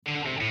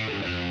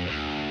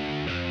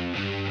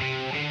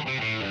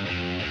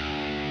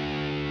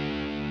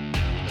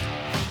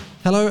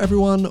Hello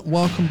everyone,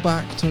 welcome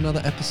back to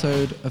another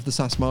episode of the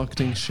SaaS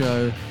Marketing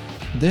Show.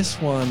 This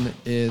one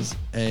is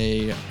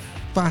a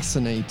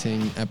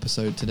fascinating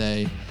episode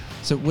today.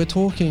 So we're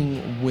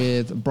talking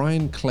with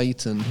Bryan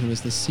Clayton, who is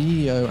the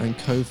CEO and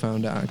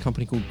co-founder at a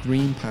company called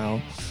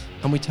Greenpal.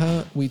 And we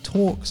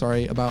talk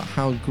about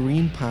how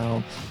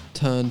Greenpal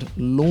turned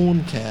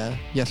lawn care,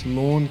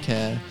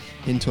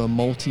 into a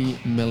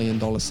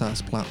multi-million-dollar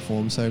SaaS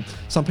platform. So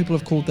some people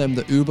have called them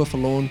the Uber for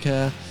lawn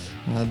care.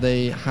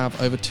 They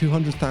have over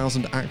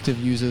 200,000 active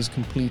users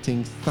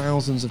completing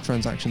thousands of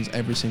transactions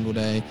every single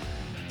day.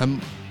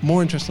 And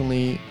more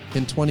interestingly,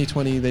 in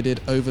 2020, they did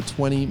over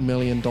 $20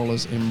 million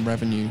in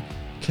revenue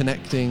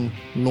connecting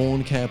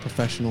lawn care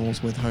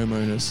professionals with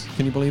homeowners.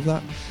 Can you believe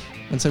that?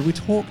 And so we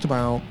talked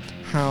about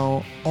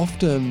how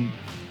often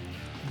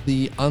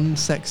the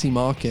unsexy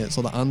markets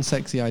or the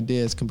unsexy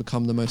ideas can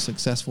become the most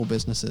successful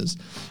businesses.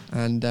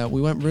 And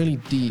we went really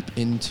deep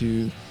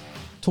into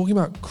talking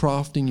about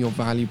crafting your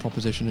value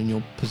proposition and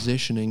your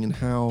positioning and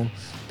how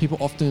people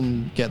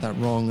often get that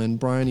wrong. And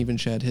Bryan even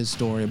shared his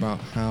story about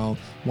how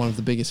one of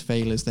the biggest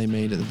failures they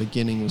made at the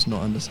beginning was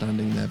not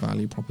understanding their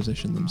value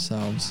proposition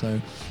themselves.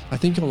 So I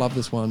think you'll love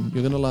this one.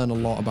 You're going to learn a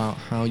lot about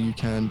how you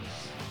can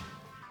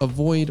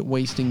avoid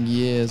wasting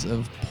years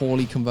of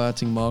poorly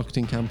converting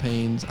marketing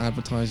campaigns,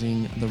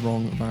 advertising the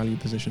wrong value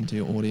position to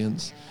your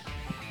audience.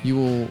 You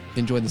will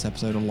enjoy this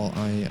episode a lot.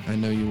 I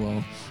know you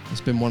will.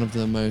 It's been one of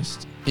the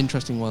most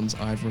interesting ones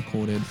I've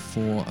recorded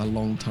for a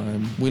long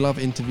time. We love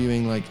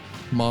interviewing like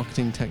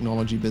marketing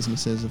technology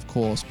businesses, of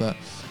course, but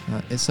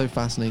it's so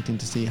fascinating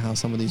to see how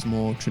some of these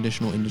more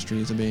traditional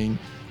industries are being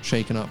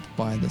shaken up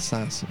by the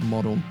SaaS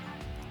model.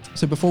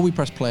 So before we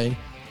press play,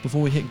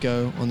 before we hit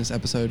go on this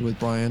episode with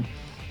Bryan,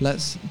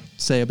 let's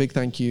say a big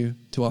thank you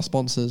to our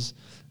sponsors,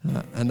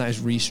 and that is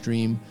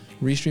Restream.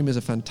 Restream is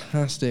a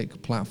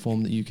fantastic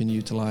platform that you can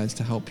utilize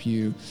to help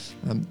you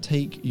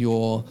take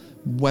your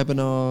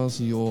webinars,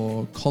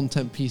 your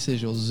content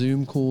pieces, your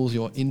Zoom calls,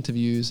 your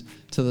interviews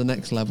to the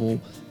next level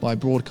by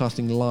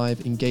broadcasting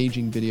live,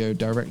 engaging video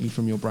directly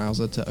from your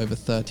browser to over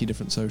 30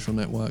 different social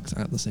networks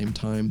at the same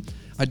time.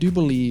 I do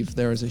believe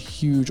there is a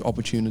huge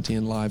opportunity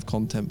in live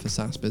content for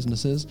SaaS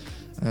businesses,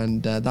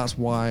 and that's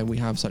why we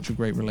have such a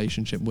great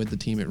relationship with the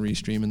team at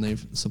Restream, and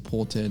they've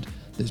supported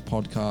this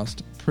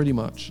podcast pretty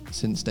much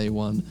since day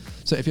one.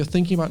 So if you're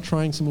thinking about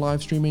trying some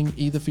live streaming,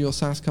 either for your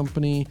SaaS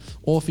company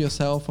or for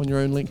yourself on your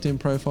own LinkedIn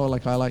profile,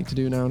 like I like to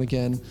do now and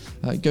again,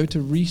 go to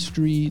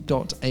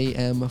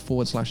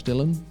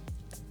restree.am/Dylan.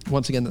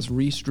 Once again, that's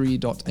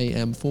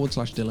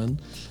restree.am/Dylan.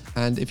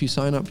 And if you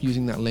sign up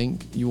using that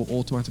link, you will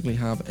automatically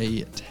have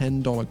a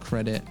 $10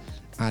 credit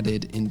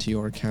added into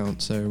your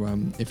account. So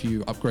if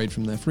you upgrade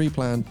from their free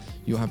plan,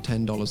 you'll have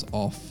 $10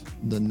 off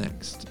the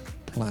next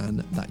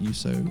plan that you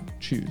so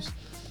choose.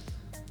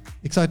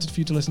 Excited for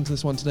you to listen to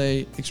this one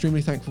today.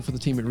 Extremely thankful for the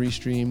team at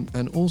Restream,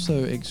 and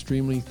also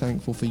extremely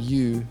thankful for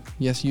you,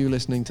 yes, you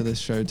listening to this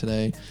show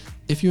today.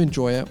 If you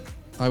enjoy it,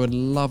 I would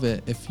love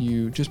it if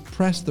you just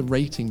press the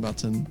rating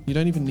button. You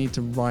don't even need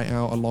to write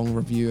out a long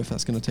review if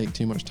that's going to take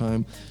too much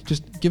time.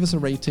 Just give us a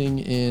rating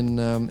in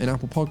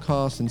Apple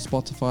Podcasts, in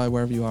Spotify,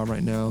 wherever you are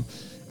right now.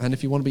 And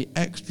if you want to be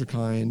extra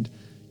kind,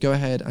 go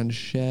ahead and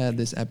share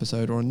this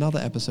episode or another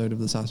episode of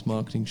the SaaS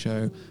Marketing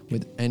Show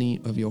with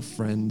any of your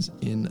friends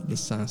in the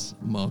SaaS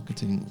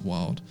marketing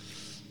world.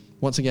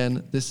 Once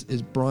again, this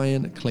is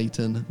Bryan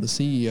Clayton, the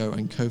CEO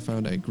and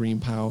co-founder at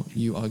Greenpal.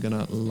 You are going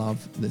to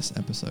love this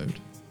episode.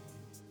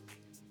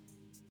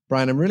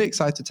 Bryan, I'm really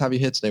excited to have you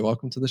here today.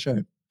 Welcome to the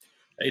show.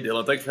 Hey,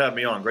 Dylan. Thanks for having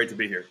me on. Great to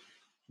be here.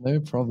 No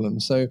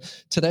problem. So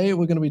today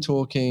we're going to be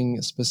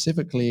talking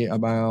specifically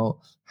about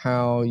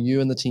how you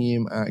and the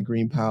team at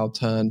Greenpal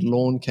turned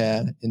lawn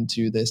care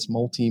into this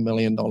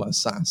multi-million-dollar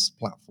SaaS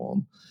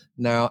platform.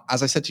 Now,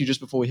 as I said to you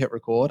just before we hit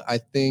record, I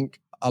think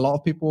a lot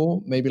of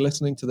people may be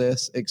listening to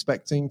this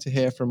expecting to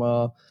hear from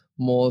our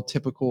more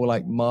typical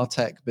like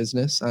MarTech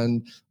business.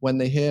 And when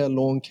they hear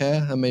lawn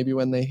care, and maybe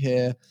when they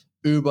hear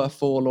Uber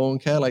for lawn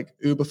care, like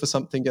Uber for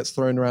something gets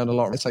thrown around a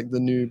lot. It's like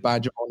the new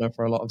badge of honor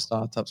for a lot of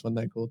startups when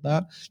they're called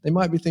that. They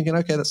might be thinking,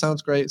 okay, that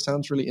sounds great.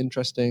 Sounds really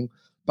interesting.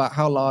 But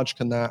how large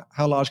can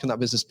that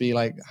business be?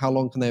 Like, how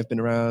long can they have been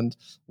around?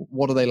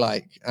 What are they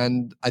like?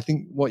 And I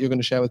think what you're going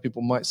to share with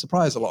people might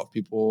surprise a lot of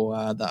people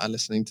that are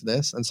listening to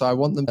this. And so I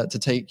want them to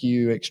take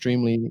you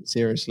extremely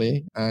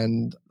seriously.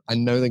 And I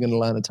know they're going to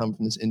learn a ton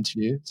from this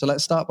interview. So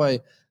let's start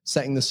by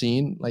setting the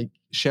scene, like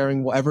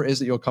sharing whatever it is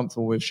that you're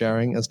comfortable with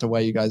sharing as to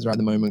where you guys are at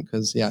the moment.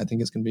 Because I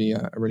think it's going to be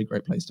a really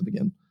great place to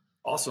begin.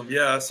 Awesome.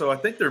 Yeah. So I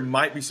think there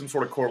might be some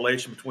sort of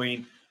correlation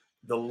between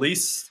the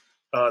least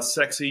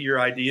sexy your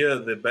idea,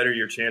 the better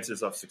your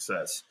chances of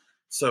success.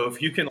 So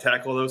if you can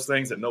tackle those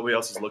things that nobody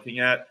else is looking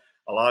at,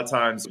 a lot of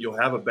times you'll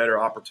have a better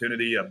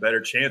opportunity, a better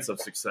chance of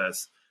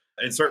success.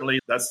 And certainly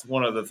that's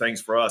one of the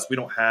things for us. We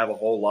don't have a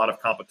whole lot of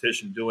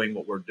competition doing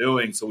what we're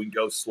doing, so we can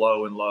go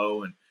slow and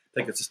low and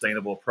take a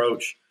sustainable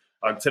approach.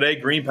 Today,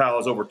 Greenpal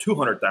has over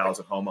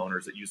 200,000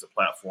 homeowners that use the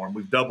platform.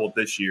 We've doubled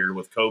this year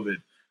with COVID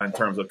in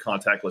terms of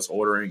contactless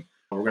ordering.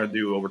 We're going to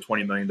do over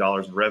 $20 million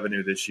in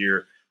revenue this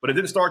year. But it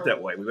didn't start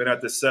that way. We've been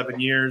at this 7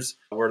 years.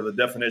 We're the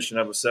definition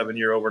of a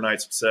 7-year overnight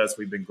success.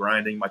 We've been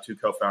grinding, my two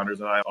co-founders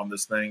and I, on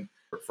this thing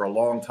for a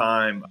long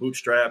time.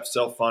 Bootstrapped,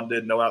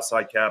 self-funded, no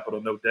outside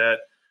capital, no debt.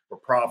 We're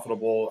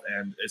profitable.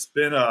 And it's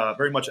been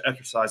very much an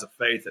exercise of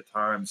faith at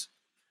times.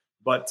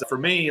 But for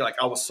me,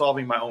 like, I was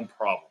solving my own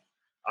problem.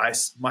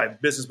 My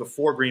business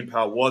before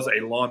Greenpal was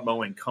a lawn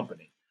mowing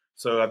company.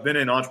 So I've been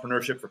in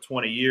entrepreneurship for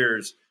 20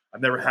 years.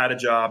 I've never had a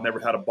job, never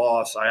had a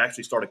boss. I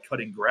actually started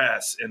cutting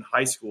grass in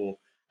high school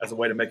as a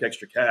way to make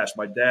extra cash.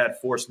 My dad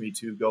forced me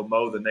to go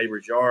mow the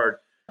neighbor's yard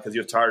because he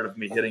was tired of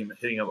me hitting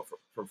him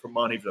for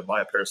money to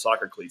buy a pair of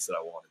soccer cleats that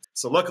I wanted.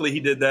 So luckily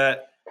he did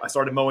that. I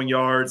started mowing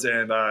yards,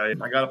 and I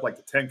got up like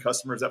to 10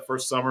 customers that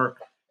first summer.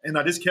 And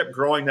I just kept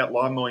growing that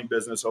lawn mowing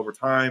business over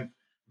time,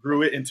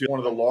 grew it into one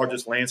of the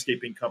largest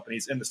landscaping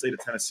companies in the state of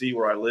Tennessee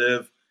where I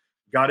live,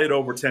 got it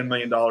over $10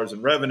 million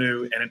in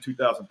revenue. And in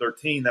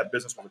 2013, that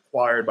business was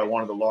acquired by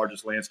one of the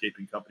largest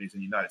landscaping companies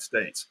in the United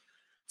States.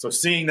 So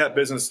seeing that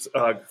business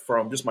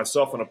from just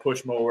myself on a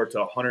push mower to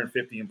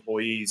 150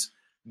 employees,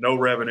 no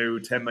revenue,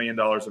 $10 million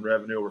in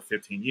revenue over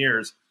 15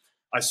 years,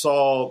 I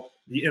saw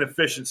the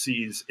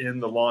inefficiencies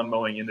in the lawn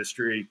mowing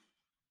industry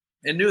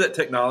and knew that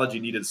technology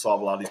needed to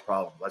solve a lot of these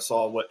problems. I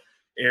saw what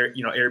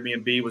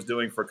Airbnb was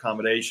doing for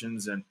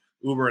accommodations, and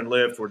Uber and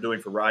Lyft were doing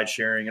for ride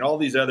sharing, and all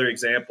these other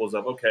examples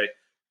of, okay,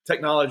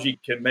 technology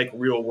can make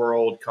real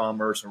world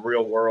commerce and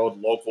real world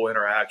local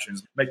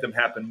interactions, make them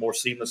happen more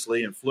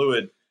seamlessly and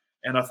fluid.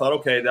 And I thought,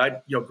 okay,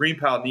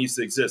 Greenpal needs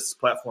to exist. This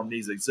platform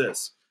needs to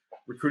exist.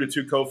 Recruited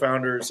two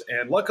co-founders,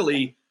 and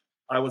luckily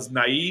I was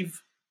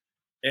naive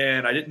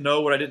and I didn't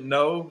know what I didn't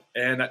know.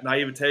 And that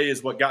naivete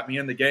is what got me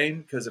in the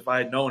game, because if I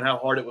had known how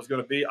hard it was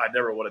going to be, I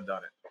never would have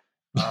done it.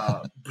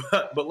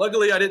 But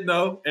luckily I didn't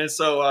know. And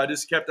so I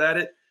just kept at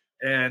it.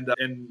 And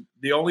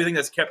the only thing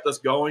that's kept us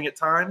going at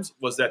times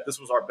was that this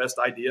was our best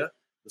idea.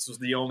 This was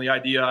the only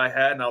idea I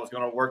had, and I was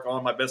going to work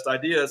on my best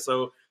idea.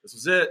 So this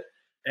was it.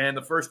 And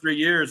the first 3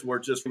 years were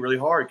just really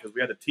hard because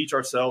we had to teach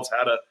ourselves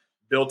how to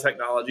build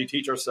technology,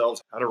 teach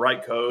ourselves how to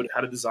write code,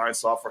 how to design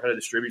software, how to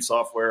distribute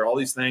software, all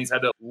these things. I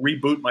had to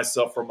reboot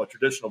myself from a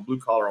traditional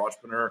blue-collar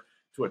entrepreneur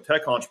to a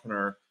tech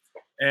entrepreneur,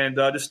 and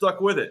just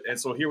stuck with it. And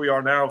so here we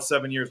are now,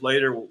 7 years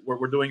later,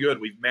 we're doing good.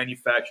 We've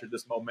manufactured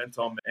this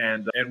momentum,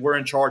 and we're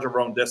in charge of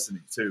our own destiny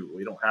too.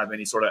 We don't have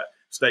any sort of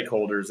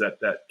stakeholders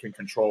that can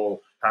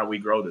control how we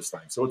grow this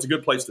thing. So it's a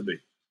good place to be.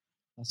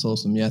 That's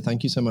awesome. Yeah,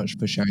 thank you so much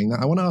for sharing that.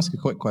 I want to ask a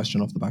quick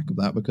question off the back of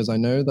that, because I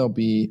know there'll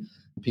be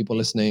people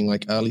listening,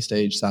 like early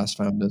stage SaaS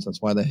founders.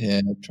 That's why they're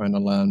here, trying to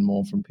learn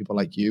more from people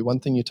like you. One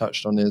thing you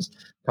touched on is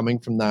coming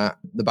from the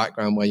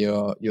background where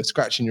you're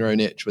scratching your own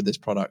itch with this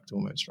product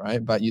almost,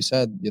 right? But you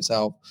said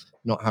yourself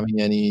not having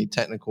any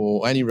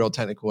real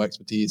technical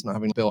expertise, not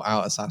having built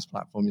out a SaaS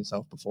platform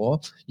yourself before.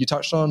 You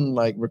touched on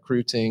like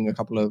recruiting a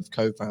couple of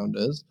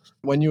co-founders.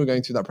 When you were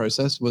going through that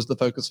process, was the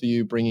focus for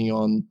you bringing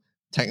on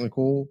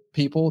technical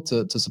people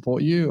to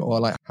support you, or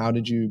like how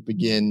did you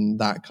begin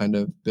that kind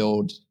of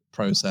build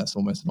process,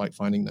 almost like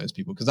finding those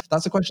people? Because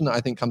that's a question that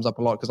I think comes up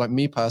a lot, because like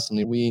me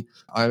personally,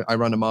 I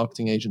run a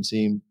marketing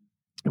agency,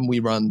 and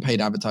we run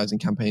paid advertising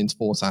campaigns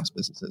for SaaS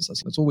businesses.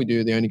 That's all we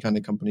do, the only kind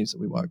of companies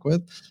that we work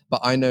with. But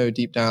I know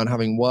deep down,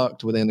 having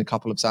worked within a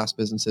couple of SaaS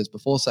businesses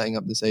before setting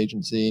up this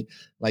agency,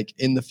 like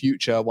in the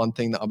future, one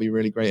thing that I'll be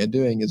really great at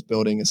doing is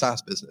building a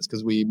SaaS business,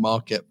 because we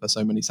market for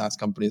so many SaaS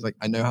companies. Like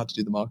I know how to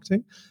do the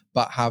marketing,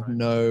 but have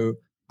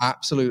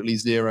absolutely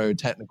zero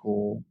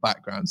technical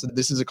background. So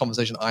this is a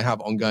conversation I have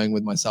ongoing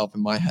with myself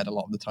in my head a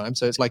lot of the time.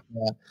 So it's like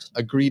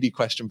a greedy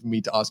question for me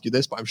to ask you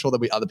this, but I'm sure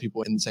there'll be other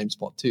people in the same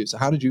spot too. So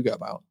how did you go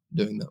about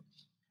doing that?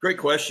 Great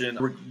question.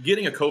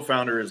 Getting a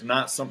co-founder is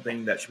not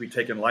something that should be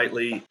taken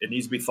lightly. It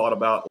needs to be thought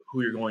about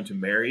who you're going to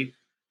marry.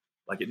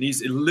 Like it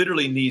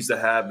literally needs to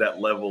have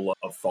that level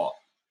of thought,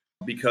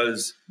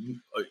 because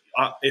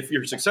if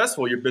you're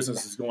successful, your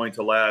business is going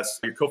to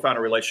last. Your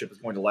co-founder relationship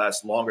is going to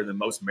last longer than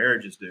most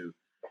marriages do.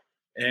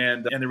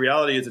 And the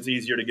reality is it's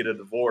easier to get a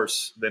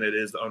divorce than it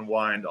is to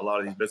unwind a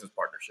lot of these business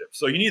partnerships.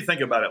 So you need to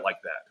think about it like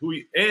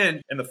that.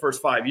 And in the first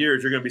 5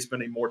 years, you're going to be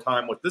spending more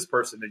time with this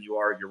person than you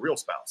are your real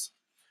spouse.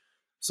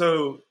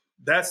 So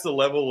that's the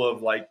level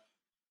of like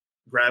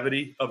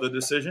gravity of the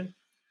decision.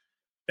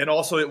 And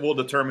also it will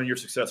determine your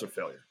success or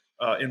failure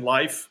in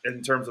life,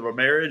 in terms of a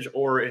marriage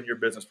or in your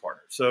business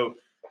partner. So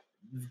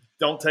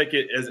don't take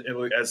it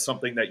as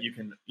something that you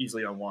can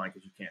easily unwind,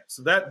 because you can't.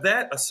 So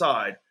that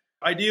aside,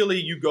 ideally,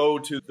 you go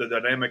to the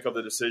dynamic of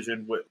the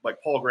decision with,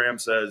 like Paul Graham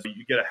says,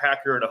 you get a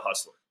hacker and a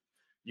hustler.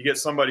 You get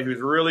somebody who's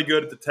really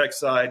good at the tech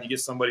side. You get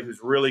somebody who's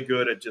really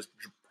good at just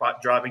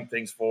driving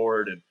things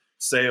forward, and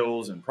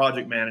sales and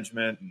project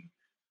management and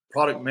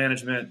product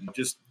management and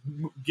just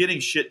getting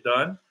shit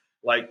done.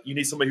 Like you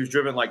need somebody who's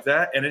driven like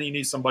that. And then you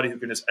need somebody who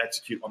can just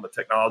execute on the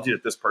technology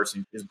that this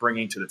person is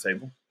bringing to the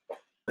table.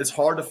 It's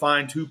hard to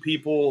find two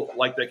people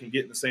like that can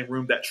get in the same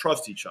room that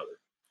trust each other.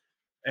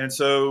 And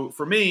so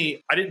for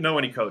me, I didn't know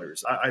any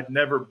coders. I'd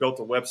never built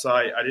a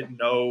website.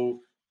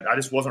 I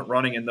just wasn't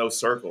running in those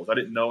circles. I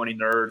didn't know any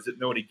nerds, didn't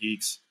know any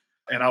geeks.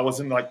 And I was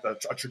in like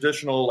a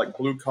traditional like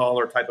blue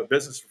collar type of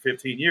business for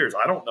 15 years.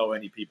 I don't know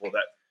any people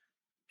that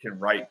can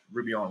write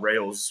Ruby on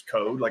Rails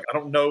code. Like I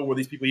don't know where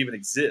these people even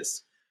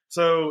exist.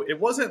 So it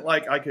wasn't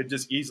like I could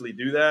just easily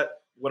do that.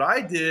 What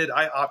I did,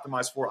 I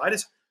optimized for.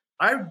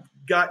 I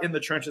got in the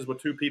trenches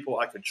with two people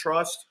I could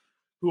trust,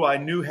 who I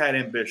knew had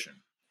ambition.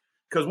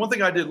 Because one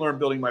thing I did learn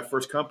building my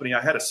first company,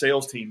 I had a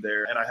sales team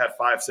there, and I had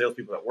 5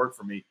 salespeople that worked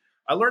for me.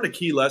 I learned a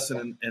key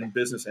lesson in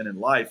business and in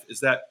life is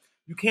that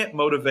you can't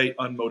motivate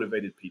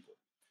unmotivated people.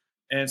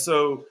 And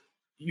so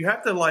you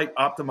have to like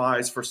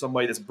optimize for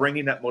somebody that's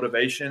bringing that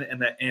motivation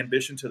and that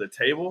ambition to the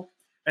table.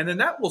 And then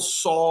that will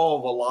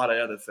solve a lot of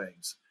other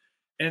things.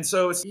 And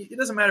so it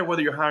doesn't matter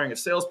whether you're hiring a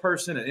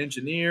salesperson, an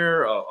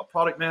engineer, a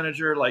product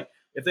manager, like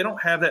if they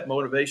don't have that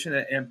motivation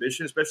and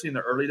ambition, especially in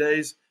the early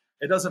days,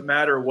 it doesn't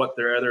matter what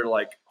their other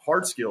like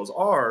hard skills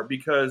are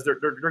because they're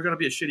going to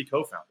be a shitty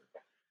co-founder.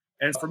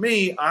 And for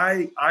me,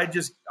 I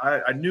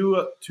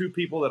knew 2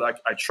 people that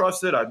I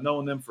trusted. I've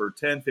known them for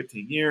 10,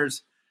 15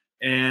 years.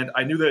 And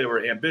I knew they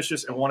were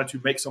ambitious and wanted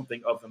to make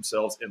something of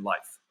themselves in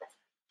life.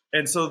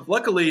 And so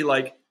luckily,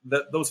 like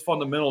those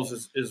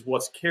fundamentals is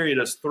what's carried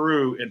us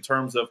through in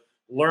terms of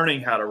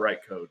learning how to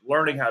write code,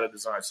 learning how to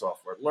design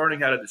software, learning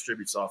how to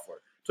distribute software.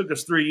 It took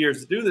us 3 years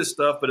to do this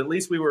stuff, but at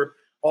least we were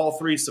all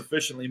 3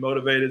 sufficiently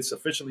motivated,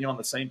 sufficiently on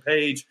the same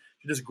page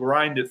to just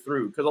grind it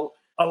through. Because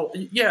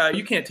yeah,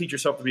 you can't teach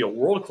yourself to be a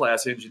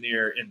world-class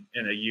engineer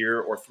in a year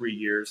or 3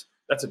 years.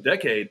 That's a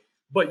decade.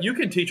 But you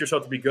can teach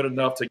yourself to be good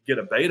enough to get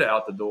a beta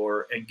out the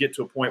door and get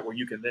to a point where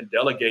you can then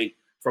delegate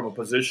from a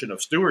position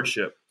of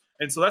stewardship.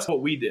 And so that's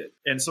what we did.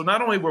 And so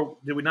not only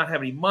did we not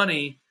have any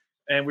money,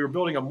 and we were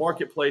building a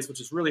marketplace,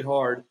 which is really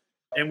hard,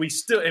 and we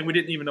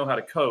didn't even know how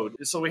to code.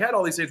 So we had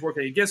all these things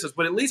working against us,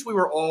 but at least we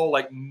were all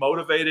like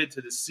motivated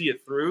to just see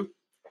it through.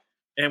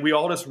 And we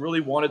all just really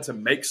wanted to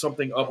make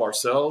something of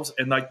ourselves.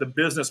 And like the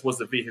business was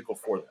the vehicle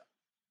for that.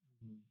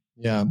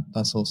 Yeah,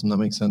 that's awesome. That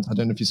makes sense. I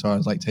don't know if you saw, I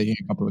was like taking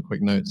a couple of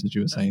quick notes as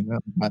you were saying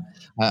that. But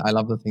I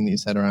love the thing that you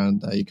said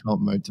around you can't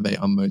motivate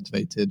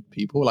unmotivated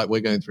people. Like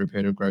we're going through a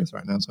period of growth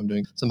right now. So I'm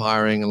doing some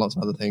hiring and lots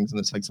of other things. And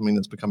it's like something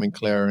that's becoming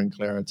clearer and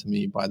clearer to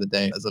me by the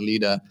day. As a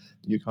leader,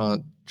 you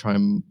can't try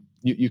and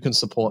you can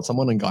support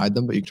someone and guide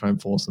them, but you try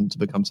and force them to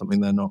become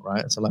something they're not,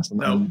 right? It's a lesson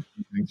that I'm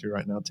going through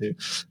right now too.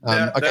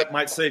 That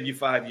might save you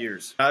 5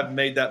 years. I've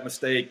made that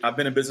mistake. I've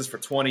been in business for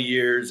 20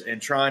 years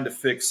and trying to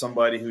fix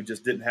somebody who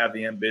just didn't have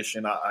the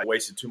ambition, I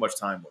wasted too much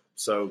time with them.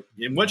 So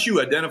and once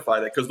you identify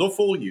that, because they'll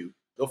fool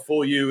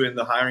you in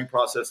the hiring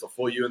process, they'll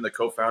fool you in the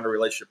co-founder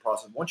relationship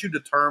process. Once you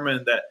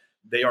determine that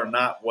they are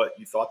not what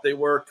you thought they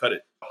were, cut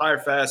it. Hire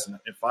fast and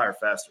fire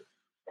faster.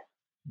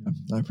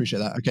 Yeah, I appreciate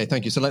that. Okay,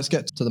 thank you. So let's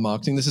get to the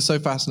marketing. This is so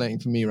fascinating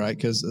for me, right?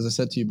 Because as I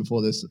said to you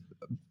before this,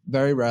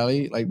 very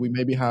rarely, like we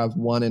maybe have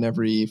 1 in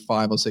every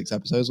 5 or 6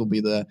 episodes will be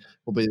the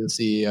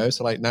CEO.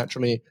 So like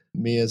naturally,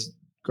 me as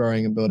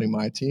growing and building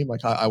my team,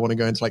 like I want to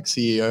go into like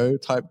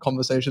CEO type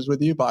conversations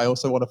with you, but I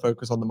also want to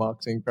focus on the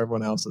marketing for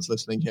everyone else that's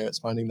listening here. It's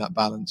finding that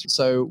balance.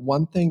 So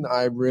one thing that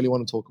I really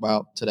want to talk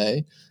about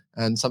today,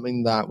 and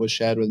something that was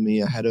shared with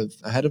me ahead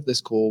of this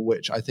call,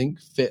 which I think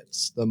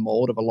fits the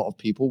mold of a lot of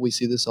people. We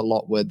see this a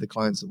lot with the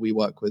clients that we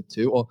work with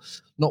too, or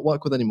not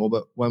work with anymore,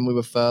 but when we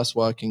were first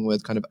working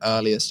with kind of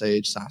earlier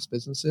stage SaaS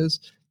businesses,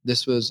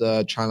 this was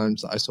a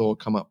challenge that I saw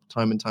come up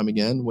time and time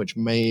again, which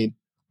made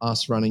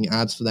us running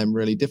ads for them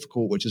really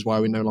difficult, which is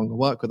why we no longer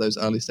work with those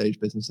early stage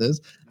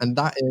businesses. And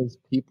that is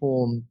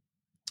people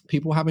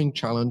having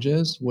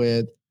challenges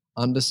with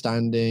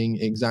understanding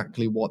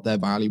exactly what their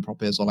value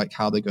prop is or like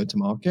how they go to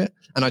market.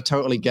 And I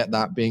totally get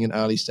that being an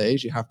early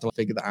stage, you have to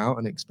figure that out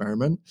and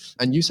experiment.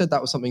 And you said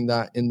that was something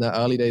that in the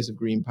early days of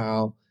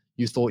Greenpal,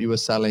 you thought you were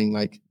selling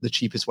like the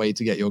cheapest way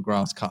to get your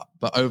grass cut.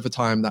 But over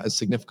time, that has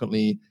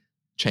significantly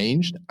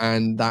changed.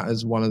 And that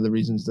is one of the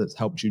reasons that's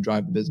helped you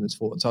drive the business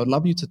forward. So I'd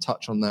love you to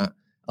touch on that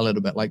a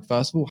little bit. Like,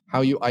 first of all,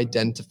 how you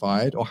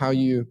identified or how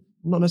you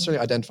not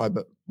necessarily identified,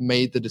 but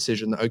made the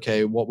decision that,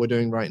 okay, what we're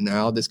doing right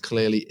now, this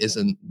clearly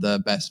isn't the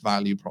best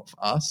value prop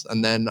for us.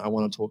 And then I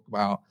want to talk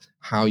about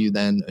how you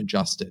then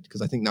adjusted,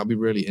 because I think that'd be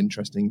really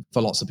interesting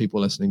for lots of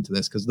people listening to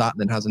this, because that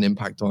then has an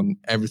impact on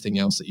everything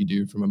else that you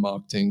do from a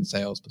marketing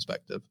sales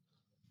perspective.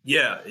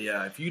 Yeah.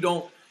 If you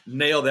don't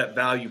nail that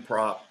value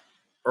prop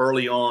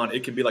early on,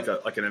 it can be like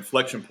an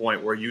inflection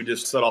point where you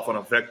just set off on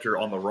a vector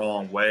on the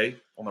wrong way,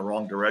 on the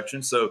wrong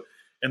direction. So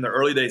in the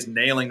early days,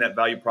 nailing that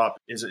value prop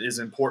is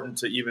important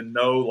to even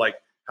know like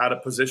how to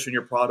position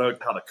your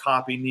product, how the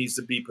copy needs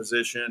to be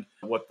positioned,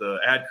 what the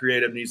ad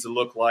creative needs to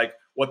look like,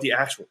 what the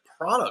actual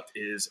product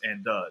is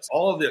and does.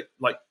 All of it,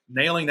 like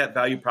nailing that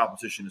value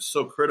proposition is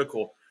so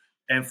critical.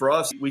 And for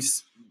us,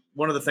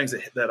 one of the things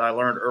that I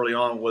learned early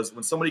on was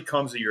when somebody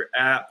comes to your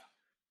app,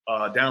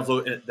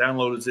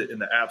 downloads it in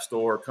the app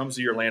store, comes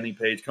to your landing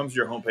page, comes to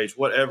your homepage,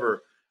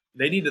 whatever,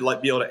 they need to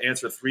like be able to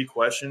answer 3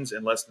 questions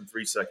in less than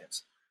 3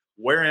 seconds.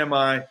 Where am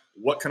I?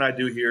 What can I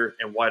do here?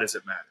 And why does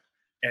it matter?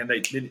 And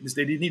they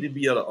need to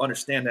be able to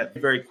understand that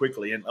very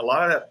quickly. And a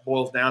lot of that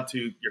boils down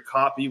to your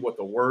copy, what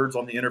the words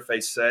on the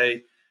interface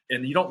say.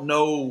 And you don't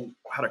know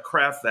how to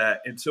craft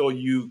that until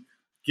you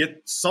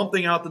get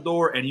something out the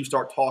door and you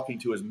start talking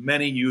to as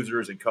many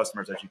users and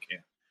customers as you can.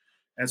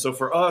 And so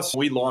for us,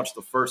 we launched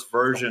the first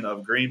version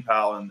of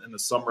Greenpal in the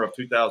summer of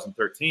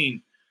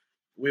 2013.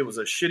 It was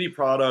a shitty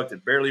product.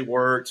 It barely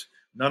worked.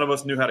 None of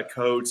us knew how to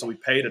code. So we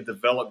paid a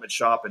development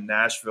shop in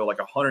Nashville like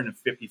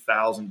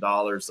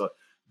 $150,000 to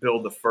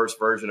build the first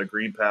version of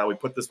Greenpal. We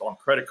put this on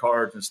credit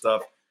cards and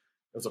stuff.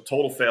 It was a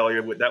total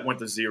failure. That went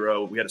to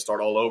zero. We had to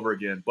start all over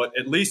again. But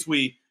at least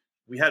we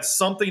had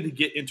something to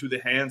get into the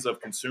hands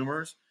of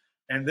consumers.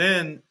 And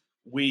then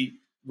we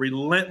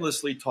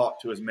relentlessly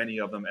talked to as many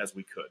of them as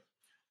we could.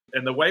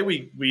 And the way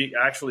we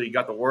actually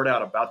got the word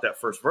out about that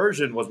first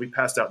version was we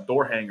passed out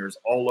door hangers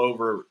all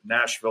over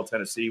Nashville,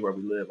 Tennessee, where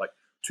we live, like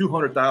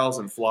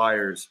 200,000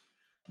 flyers.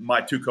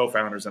 My two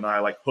co-founders and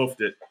I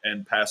hoofed it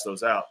and passed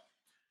those out.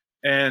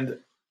 And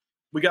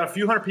we got a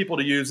few hundred people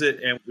to use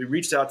it, and we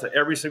reached out to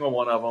every single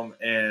one of them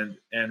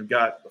and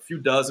got a few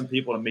dozen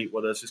people to meet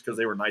with us just because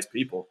they were nice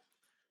people.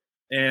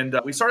 And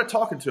we started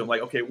talking to them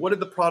like, okay, what did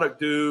the product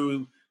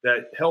do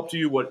that helped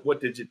you? What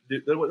did you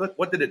do?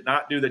 What did it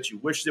not do that you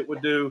wished it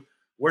would do?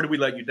 Where did we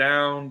let you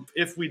down?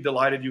 If we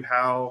delighted you,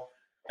 how?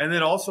 And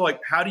then also,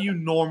 how do you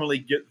normally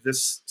get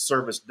this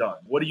service done?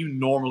 What do you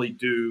normally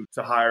do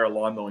to hire a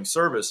lawn mowing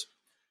service?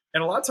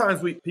 And a lot of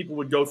times people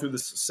would go through the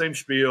same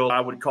spiel.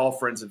 I would call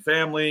friends and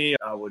family.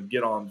 I would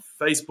get on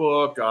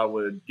Facebook. I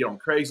would get on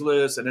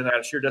Craigslist. And then out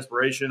of sheer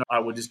desperation, I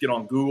would just get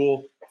on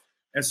Google.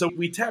 And so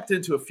we tapped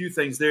into a few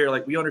things there.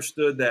 We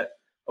understood that,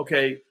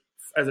 okay,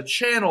 as a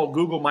channel,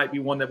 Google might be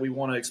one that we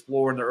want to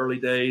explore in the early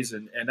days.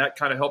 And that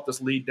kind of helped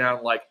us lead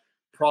down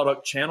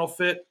product channel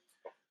fit.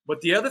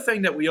 But the other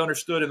thing that we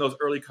understood in those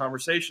early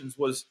conversations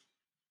was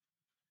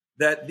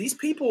that these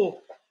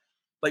people,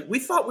 we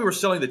thought we were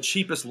selling the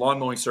cheapest lawn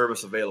mowing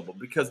service available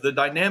because the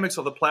dynamics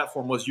of the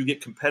platform was you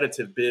get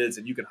competitive bids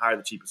and you can hire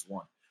the cheapest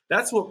one.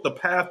 That's what the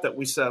path that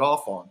we set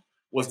off on,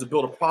 was to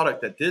build a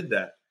product that did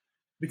that.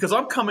 Because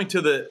I'm coming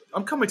to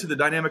the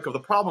dynamic of the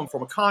problem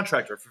from a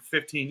contractor for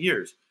 15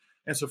 years.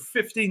 And so for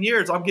 15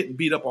 years, I'm getting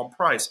beat up on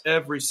price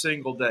every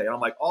single day. And I'm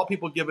like, all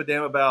people give a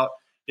damn about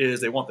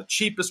is they want the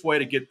cheapest way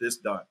to get this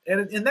done.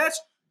 And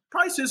that's,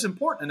 price is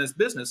important in this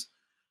business,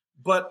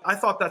 but I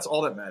thought that's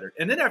all that mattered.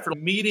 And then after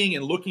meeting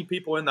and looking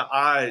people in the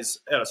eyes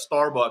at a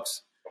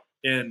Starbucks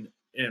in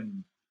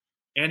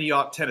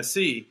Antioch,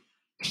 Tennessee,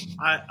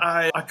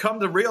 I come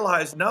to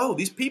realize, no,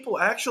 these people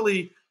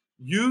actually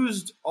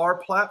used our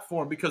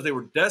platform because they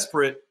were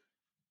desperate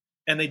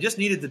and they just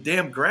needed the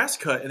damn grass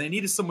cut and they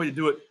needed somebody to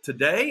do it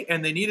today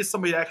and they needed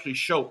somebody to actually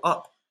show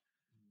up.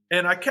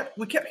 And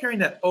we kept hearing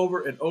that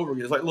over and over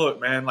again. It's like, look,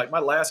 man, my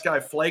last guy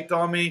flaked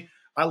on me.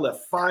 I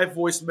left 5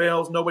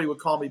 voicemails. Nobody would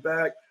call me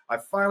back. I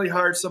finally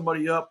hired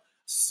somebody off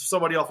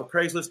of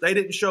Craigslist. They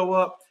didn't show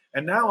up.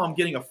 And now I'm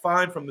getting a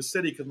fine from the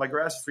city because my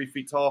grass is 3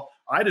 feet tall.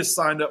 I just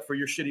signed up for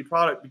your shitty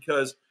product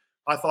because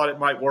I thought it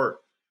might work.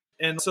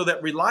 And so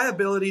that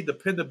reliability,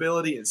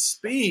 dependability, and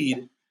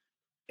speed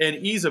and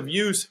ease of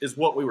use is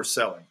what we were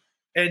selling.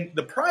 And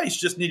the price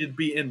just needed to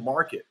be in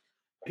market.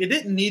 It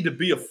didn't need to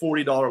be a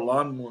 $40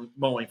 lawn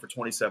mowing for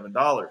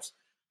 $27.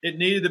 It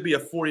needed to be a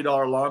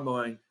 $40 lawn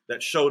mowing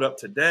that showed up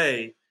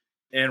today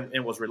and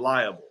was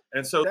reliable.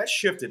 And so that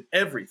shifted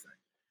everything.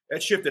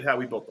 That shifted how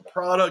we built the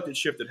product. It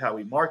shifted how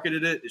we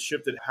marketed it. It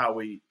shifted how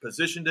we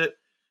positioned it.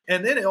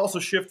 And then it also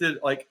shifted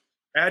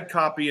ad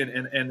copy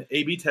and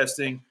A/B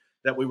testing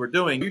that we were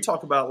doing. You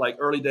talk about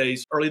early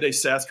days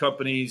SaaS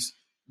companies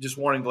just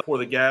wanting to pour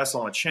the gas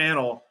on a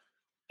channel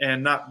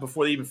and not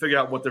before they even figure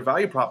out what their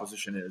value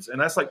proposition is.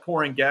 And that's like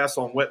pouring gas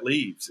on wet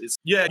leaves.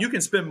 You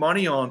can spend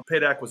money on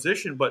paid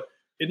acquisition, but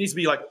it needs to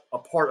be a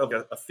part of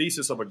a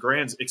thesis of a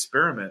grand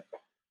experiment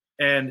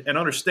and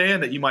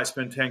understand that you might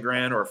spend 10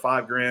 grand or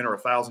 $5,000 or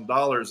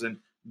 $1,000 and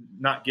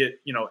not get,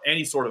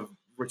 any sort of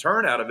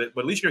return out of it,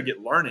 but at least you're gonna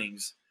get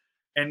learnings.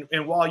 And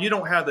while you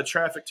don't have the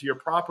traffic to your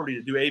property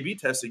to do A/B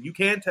testing, you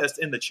can test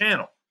in the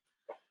channel.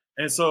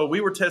 And so we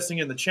were testing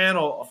in the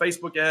channel,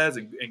 Facebook ads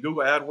and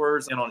Google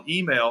AdWords and on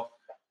email.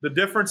 The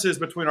differences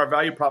between our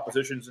value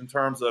propositions in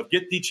terms of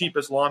get the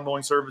cheapest lawn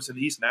mowing service in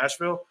East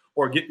Nashville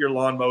or get your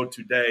lawn mowed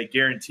today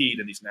guaranteed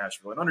in East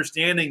Nashville, and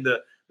understanding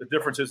the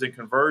differences in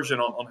conversion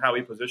on how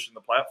we position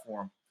the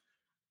platform.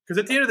 Because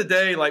at the end of the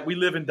day, we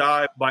live and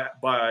die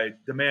by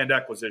demand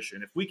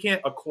acquisition. If we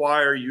can't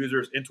acquire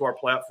users into our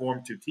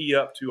platform to tee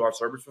up to our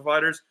service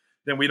providers,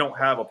 then we don't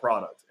have a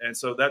product. And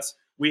so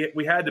we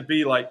had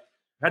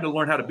to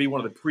learn how to be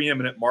one of the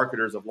preeminent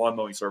marketers of lawn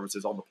mowing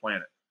services on the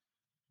planet.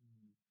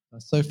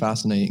 That's so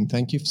fascinating.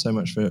 Thank you so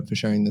much for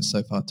sharing this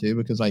so far too,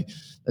 because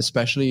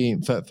especially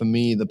for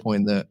me, the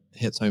point that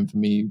hits home for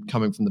me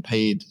coming from the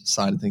paid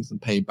side of things, the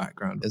paid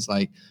background, is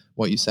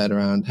what you said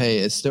around, hey,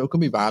 it still can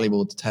be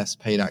valuable to test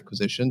paid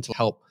acquisition to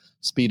help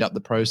speed up the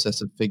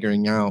process of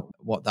figuring out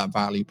what that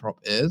value prop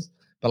is.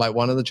 But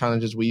one of the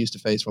challenges we used to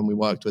face when we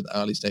worked with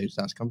early stage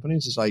SaaS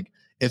companies is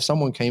if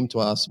someone came to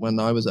us when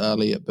I was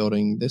early at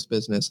building this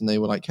business and they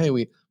were like, hey,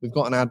 we've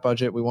got an ad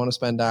budget, we want to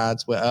spend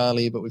ads, we're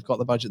early, but we've got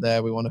the budget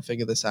there, we want to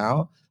figure this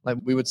out.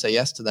 We would say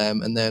yes to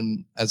them. And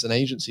then as an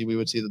agency, we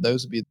would see that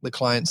those would be the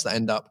clients that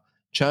end up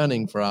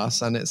churning for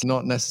us. And it's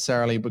not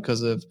necessarily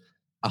because of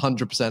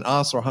 100%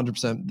 us or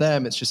 100%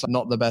 them. It's just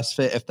not the best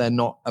fit if they're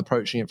not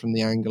approaching it from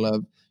the angle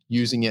of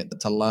using it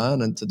to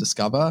learn and to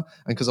discover.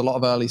 And because a lot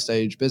of early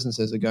stage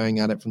businesses are going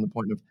at it from the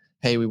point of,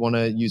 hey, we want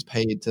to use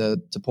paid to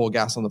pour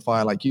gas on the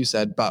fire, like you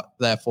said, but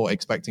therefore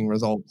expecting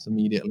results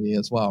immediately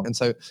as well. And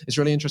so it's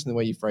really interesting the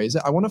way you phrase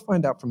it. I want to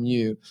find out from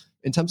you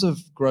in terms of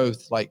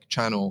growth, like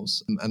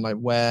channels and like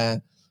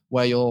where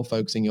you're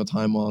focusing your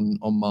time on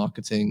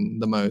marketing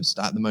the most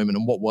at the moment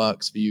and what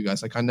works for you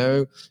guys. Like I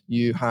know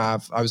I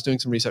was doing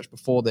some research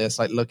before this,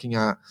 like looking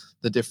at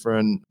the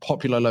different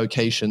popular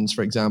locations,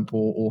 for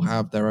example, all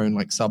have their own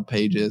like sub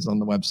pages on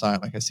the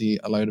website. Like I see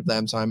a load of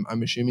them. So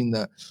I'm assuming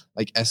that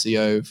like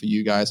SEO for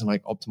you guys and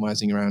like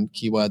optimizing around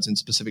keywords in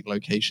specific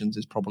locations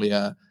is probably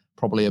a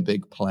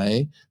big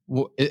play.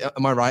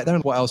 Am I right there?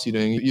 And what else are you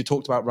doing? You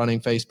talked about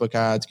running Facebook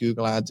ads,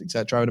 Google ads,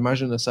 etc. I would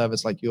imagine a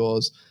service like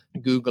yours,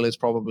 Google is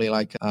probably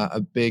like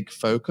a big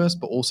focus,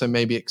 but also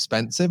maybe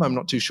expensive. I'm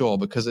not too sure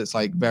because it's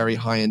like very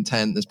high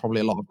intent. There's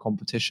probably a lot of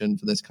competition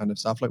for this kind of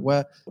stuff. Like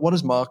what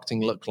does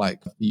marketing look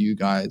like for you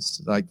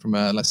guys? Like from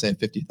let's say a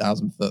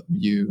 50,000 foot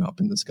view up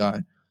in the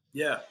sky?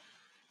 Yeah.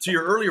 To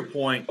your earlier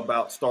point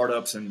about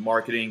startups and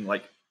marketing,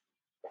 like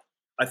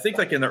I think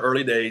like in the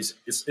early days,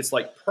 it's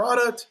like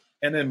product,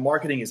 and then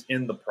marketing is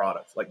in the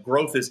product. Like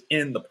growth is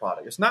in the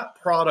product. It's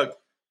not product,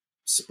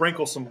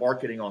 sprinkle some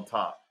marketing on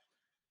top.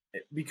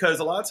 Because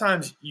a lot of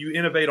times you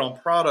innovate on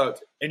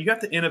product and you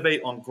have to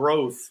innovate on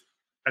growth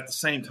at the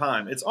same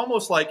time. It's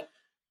almost like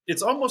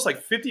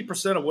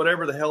 50% of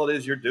whatever the hell it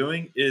is you're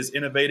doing is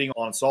innovating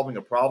on solving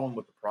a problem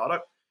with the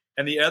product.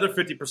 And the other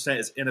 50%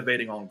 is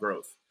innovating on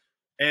growth.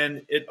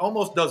 And it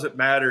almost doesn't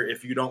matter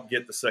if you don't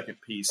get the second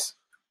piece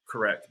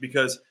correct,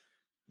 because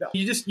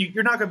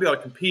you're not going to be able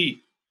to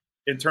compete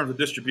in terms of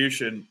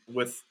distribution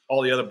with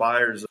all the other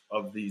buyers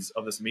of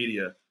this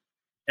media.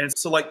 And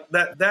so like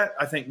that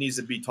I think needs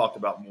to be talked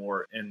about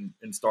more in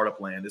startup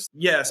land.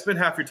 Spend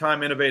half your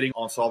time innovating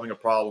on solving a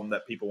problem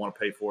that people want to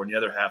pay for and the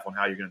other half on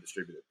how you're going to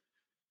distribute it.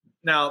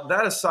 Now,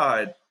 that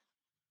aside,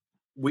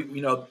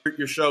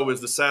 your show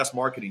is the SaaS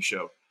marketing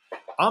show.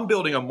 I'm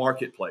building a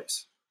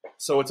marketplace.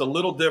 So it's a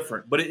little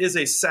different, but it is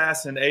a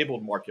SaaS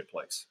enabled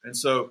marketplace. And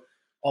so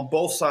on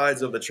both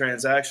sides of the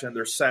transaction,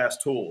 there's SaaS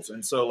tools.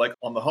 And so like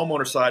on the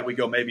homeowner side, we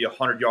go maybe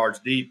 100 yards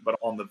deep, but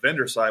on the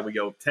vendor side, we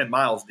go 10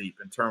 miles deep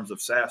in terms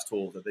of SaaS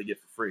tools that they get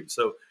for free.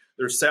 So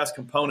there's SaaS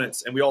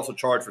components, and we also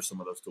charge for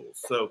some of those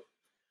tools. So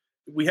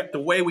the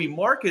way we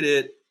market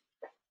it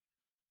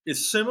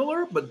is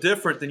similar, but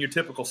different than your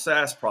typical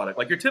SaaS product.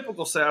 Like your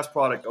typical SaaS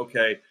product,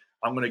 okay,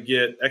 I'm going to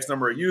get X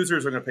number of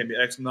users, they're going to pay me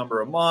X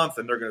number a month,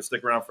 and they're going to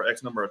stick around for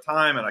X number of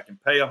time, and I can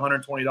pay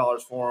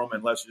 $120 for them,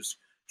 and let's just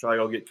try to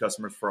go get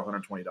customers for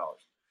 $120.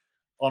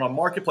 On a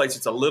marketplace,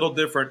 it's a little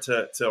different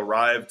to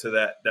arrive to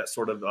that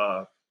sort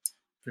of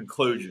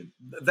conclusion.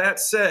 That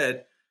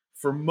said,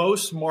 for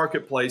most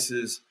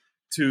marketplaces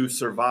to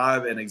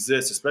survive and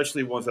exist,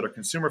 especially ones that are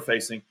consumer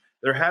facing,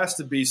 there has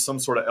to be some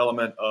sort of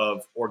element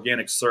of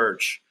organic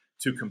search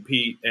to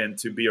compete and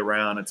to be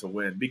around and to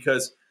win.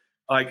 Because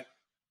like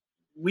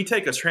we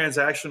take a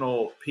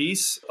transactional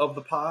piece of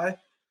the pie,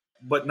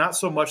 but not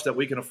so much that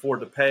we can afford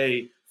to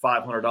pay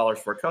 $500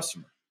 for a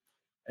customer.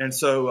 And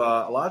so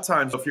a lot of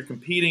times if you're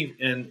competing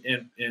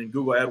in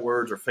Google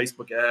AdWords or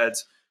Facebook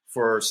ads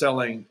for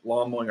selling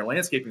lawn mowing or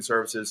landscaping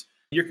services,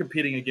 you're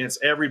competing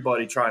against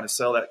everybody trying to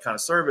sell that kind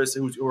of service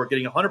who are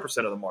getting 100%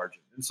 of the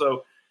margin. And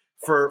so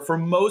for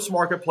most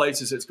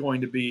marketplaces, it's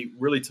going to be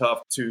really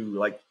tough to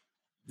like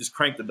just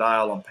crank the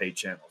dial on paid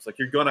channels. Like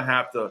you're going to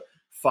have to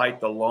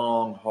fight the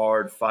long,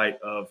 hard fight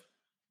of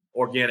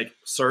organic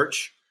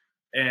search.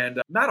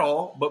 And not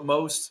all, but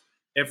most.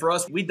 And for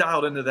us, we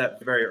dialed into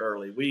that very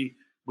early. We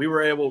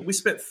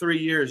spent 3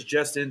 years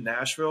just in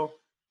Nashville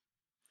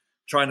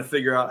trying to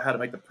figure out how to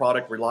make the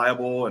product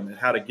reliable and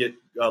how to get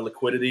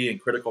liquidity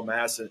and critical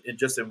mass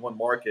in one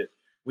market.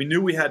 We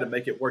knew we had to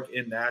make it work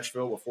in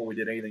Nashville before we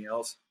did anything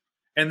else.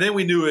 And then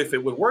we knew if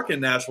it would work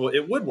in Nashville,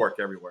 it would work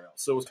everywhere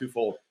else. So it was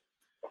twofold.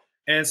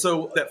 And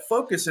so that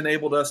focus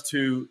enabled us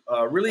to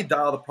really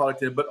dial the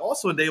product in, but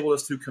also enabled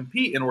us to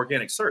compete in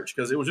organic search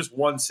because it was just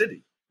one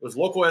city. It was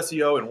local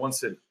SEO in one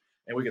city.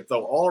 And we could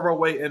throw all of our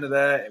weight into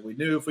that. And we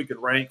knew if we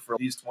could rank for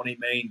these 20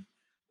 main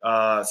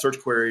search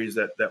queries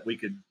that we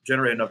could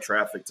generate enough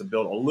traffic to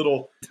build a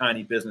little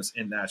tiny business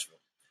in Nashville.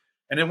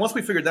 And then once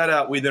we figured that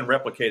out, we then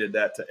replicated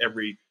that to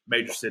every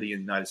major city in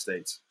the United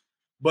States.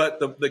 But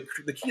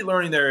the key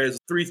learning there is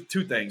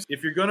two things.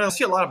 If you're going to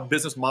see a lot of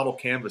business model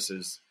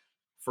canvases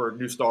for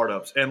new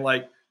startups and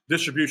like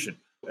distribution,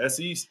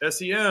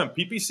 SEM,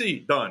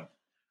 PPC, done.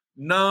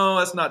 No,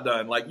 that's not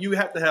done. Like you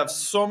have to have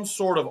some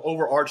sort of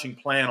overarching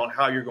plan on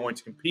how you're going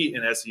to compete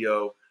in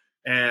SEO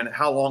and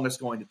how long it's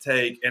going to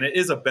take. And it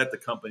is a bet the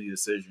company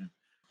decision.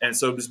 And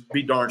so just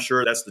be darn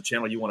sure that's the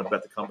channel you want to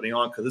bet the company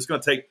on because it's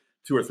going to take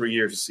 2 or 3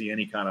 years to see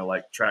any kind of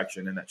like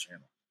traction in that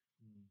channel.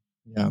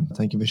 Yeah,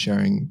 thank you for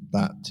sharing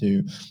that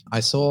too. I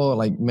saw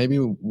like maybe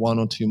 1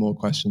 or 2 more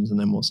questions and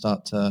then we'll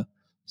start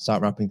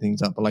wrapping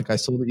things up. But like I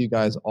saw that you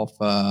guys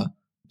offer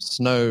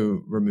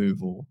snow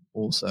removal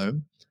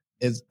also.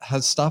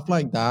 Has stuff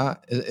like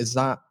that, is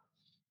that,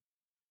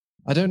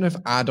 I don't know if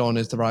add-on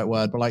is the right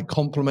word, but like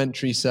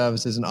complementary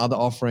services and other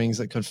offerings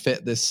that could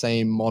fit this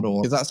same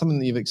model. Is that something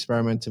that you've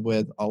experimented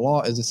with a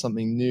lot? Is this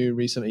something new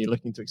recently? You're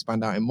looking to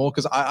expand out in more?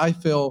 Because I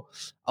feel,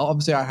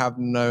 obviously I have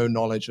no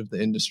knowledge of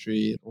the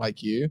industry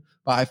like you,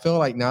 but I feel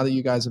like now that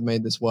you guys have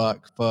made this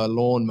work for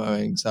lawn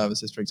mowing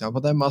services, for example,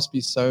 there must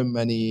be so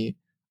many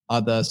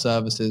other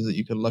services that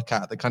you could look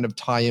at that kind of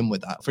tie in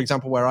with that. For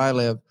example, where I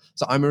live,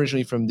 so I'm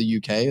originally from the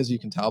UK, as you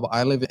can tell, but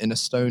I live in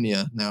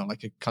Estonia now,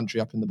 like a country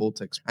up in the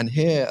Baltics. And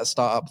here, a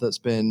startup that's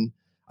been,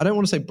 I don't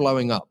want to say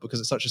blowing up because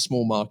it's such a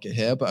small market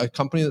here, but a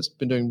company that's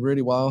been doing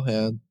really well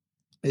here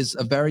is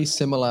a very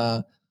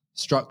similar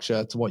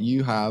structure to what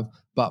you have,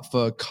 but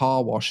for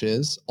car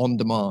washes on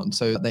demand.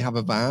 So they have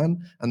a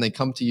van and they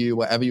come to you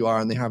wherever you are,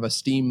 and they have a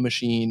steam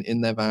machine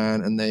in their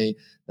van, and they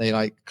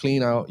like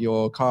clean out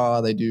your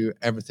car. They do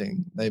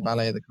everything. They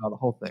valet the car, the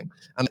whole thing.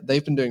 And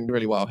they've been doing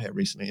really well here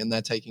recently, and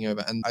they're taking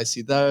over. And I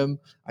see them,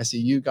 I see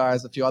you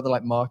guys, a few other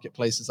like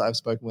marketplaces that I've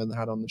spoken with and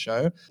had on the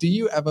show. Do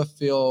you ever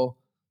feel,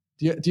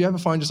 do you ever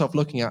find yourself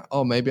looking at,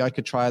 oh, maybe I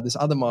could try this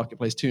other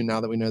marketplace too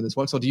now that we know this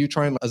works? Or do you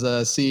try and, as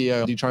a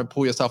CEO, do you try and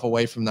pull yourself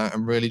away from that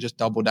and really just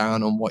double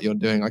down on what you're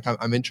doing? Like,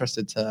 I'm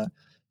interested to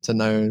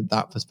know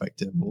that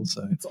perspective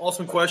also. It's an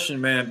awesome question,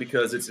 man,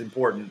 because it's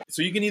important.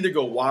 So you can either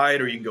go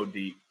wide or you can go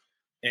deep.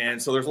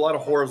 And so there's a lot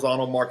of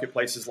horizontal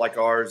marketplaces like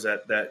ours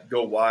that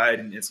go wide,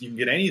 and you can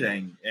get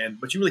anything,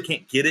 but you really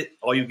can't get it.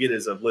 All you get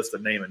is a list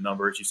of name and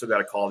numbers. You still got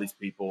to call these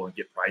people and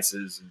get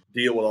prices and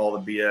deal with all the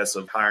BS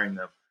of hiring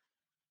them.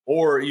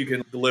 Or you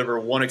can deliver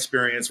one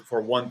experience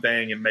for one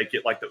thing and make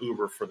it like the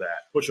Uber for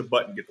that. Push a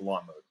button, get the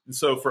lawn mowed. And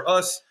so for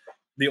us,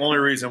 the only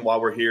reason why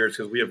we're here is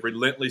because we have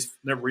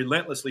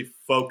relentlessly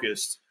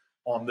focused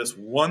on this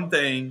one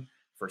thing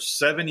for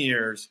 7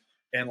 years.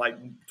 And like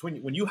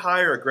when you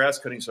hire a grass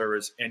cutting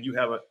service and you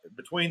have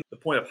between the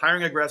point of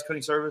hiring a grass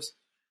cutting service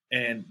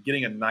and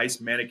getting a nice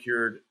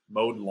manicured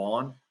mowed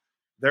lawn,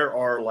 there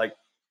are like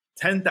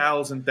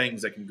 10,000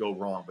 things that can go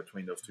wrong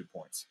between those 2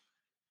 points.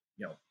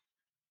 You know,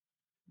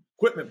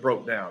 equipment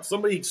broke down.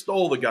 Somebody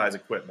stole the guy's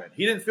equipment.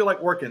 He didn't feel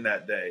like working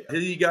that day.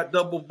 He got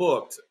double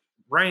booked,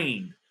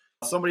 rained.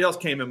 Somebody else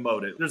came and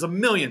mowed it. There's a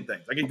million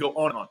things. I can go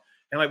on and on.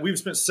 And like we've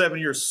spent 7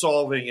 years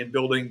solving and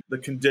building the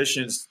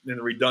conditions and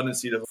the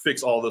redundancy to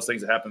fix all those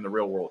things that happen in the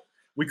real world.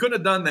 We couldn't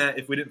have done that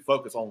if we didn't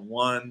focus on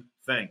one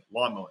thing,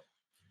 lawn mowing.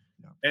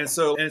 Yeah. And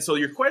so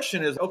your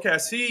question is, okay, I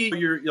see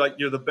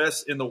you're the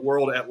best in the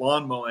world at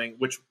lawn mowing,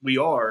 which we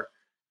are,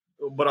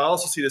 but I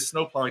also see this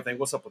snow plowing thing.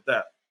 What's up with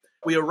that?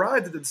 We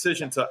arrived at the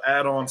decision to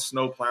add on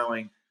snow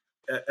plowing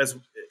as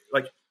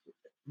like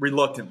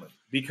reluctantly,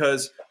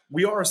 because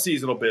we are a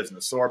seasonal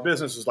business. So our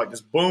business is like this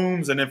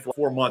booms, and then for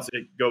 4 months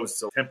it goes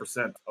to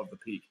 10% of the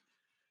peak.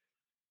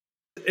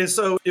 And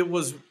so it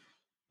was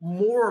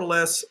more or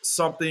less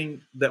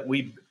something that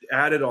we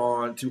added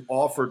on to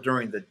offer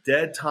during the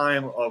dead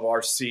time of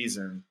our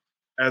season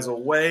as a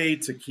way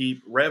to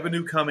keep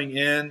revenue coming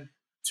in,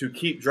 to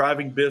keep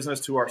driving business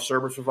to our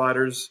service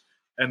providers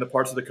and the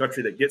parts of the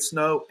country that get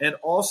snow, and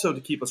also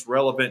to keep us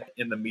relevant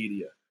in the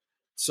media.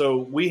 So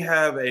we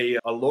have a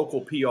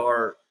local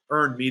PR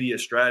earned media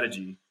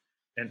strategy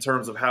in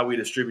terms of how we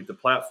distribute the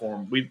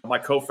platform. My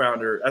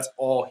co-founder, that's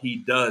all he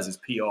does is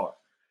PR.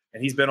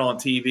 And he's been on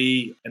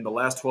TV in the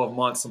last 12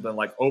 months, something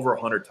like over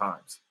 100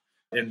 times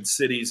in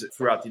cities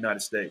throughout the United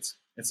States.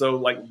 And so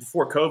like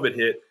before COVID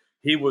hit,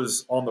 he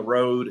was on the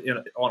road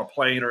on a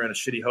plane or in a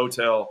shitty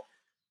hotel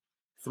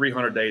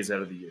 300 days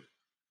out of the year.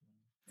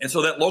 And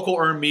so that local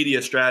earned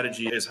media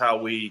strategy is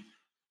how it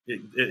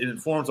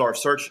informs our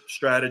search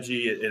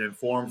strategy. It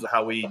informs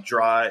how we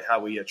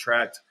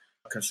attract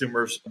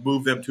consumers,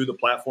 move them to the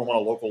platform on a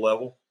local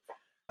level.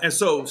 And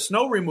so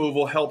snow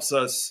removal helps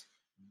us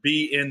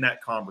be in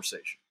that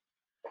conversation.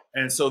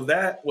 And so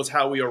that was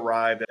how we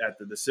arrived at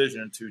the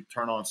decision to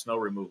turn on snow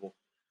removal.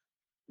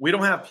 We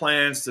don't have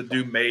plans to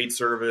do maid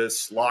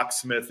service,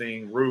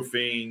 locksmithing,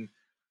 roofing,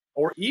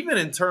 or even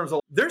in terms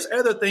of, there's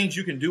other things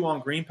you can do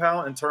on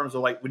Greenpal in terms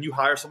of like when you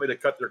hire somebody to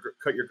cut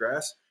your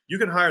grass, you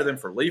can hire them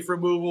for leaf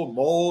removal,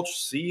 mulch,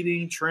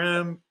 seeding,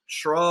 trim,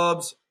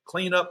 shrubs,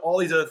 clean up, all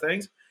these other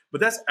things. But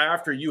that's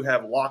after you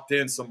have locked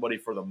in somebody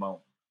for the mowing.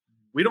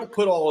 We don't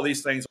put all of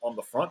these things on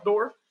the front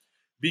door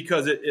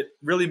because it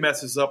really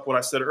messes up what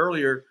I said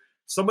earlier.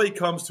 Somebody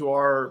comes to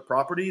our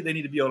property, they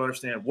need to be able to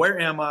understand, where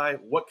am I?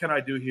 What can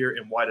I do here?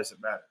 And why does it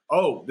matter?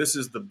 Oh, this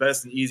is the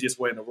best and easiest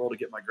way in the world to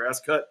get my grass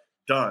cut.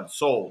 Done,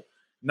 sold.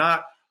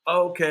 Not,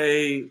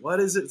 okay, what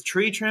is it?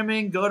 Tree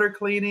trimming, gutter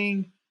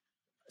cleaning,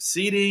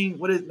 seeding.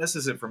 This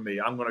isn't for me.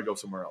 I'm going to go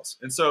somewhere else.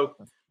 And so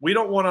we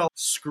don't want to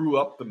screw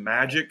up the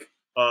magic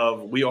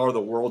of we are the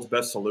world's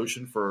best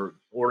solution for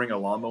ordering a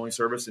lawn mowing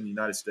service in the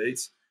United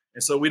States.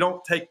 And so we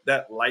don't take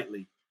that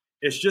lightly.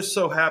 It just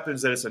so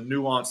happens that it's a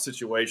nuanced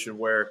situation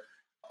where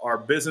our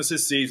business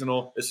is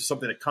seasonal. This is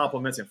something that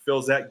complements and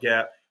fills that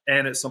gap.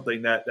 And it's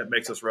something that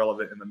makes us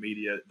relevant in the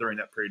media during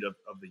that period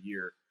of the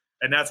year.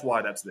 And that's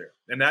why that's there.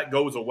 And that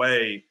goes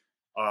away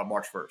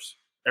March 1st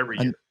every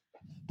year.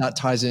 that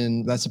ties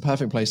in. That's a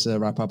perfect place to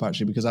wrap up,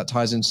 actually, because that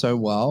ties in so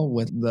well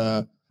with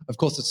of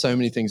course, there's so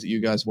many things that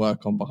you guys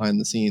work on behind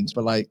the scenes,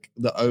 but like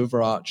the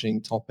overarching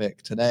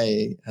topic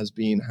today has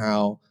been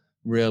how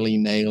really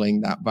nailing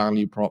that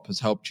value prop has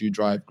helped you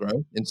drive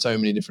growth in so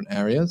many different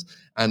areas.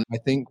 And I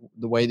think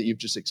the way that you've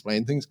just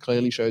explained things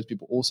clearly shows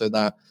people also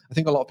that I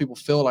think a lot of people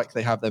feel like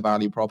they have their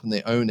value prop and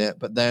they own it,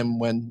 but then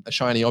when a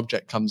shiny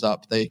object comes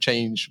up, they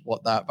change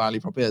what that value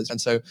prop is. And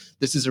so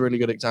this is a really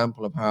good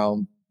example of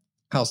how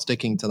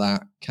sticking to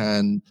that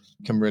can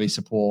really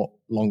support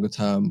longer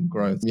term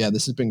growth. Yeah,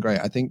 this has been great.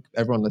 I think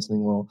everyone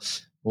listening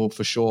will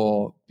for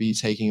sure be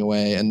taking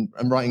away and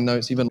writing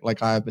notes, even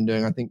like I have been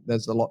doing. I think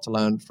there's a lot to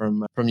learn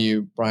from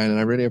you, Bryan, and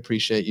I really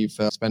appreciate you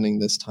for spending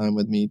this time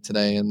with me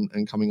today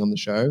and coming on the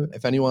show.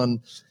 If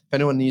anyone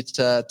needs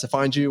to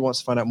find you, wants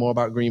to find out more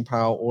about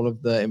Greenpal, all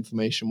of the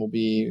information will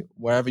be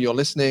wherever you're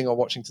listening or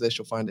watching to this.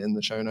 You'll find it in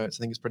the show notes. I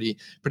think it's pretty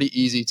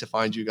easy to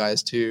find you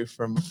guys too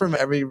from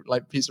every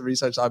like piece of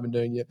research I've been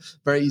doing. You're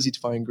very easy to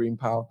find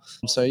Greenpal.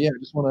 So yeah, I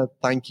just want to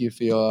thank you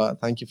for your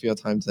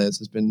time today. This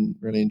has been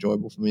really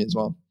enjoyable for me as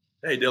well.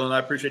 Hey, Dylan, I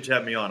appreciate you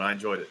having me on. I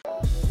enjoyed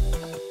it.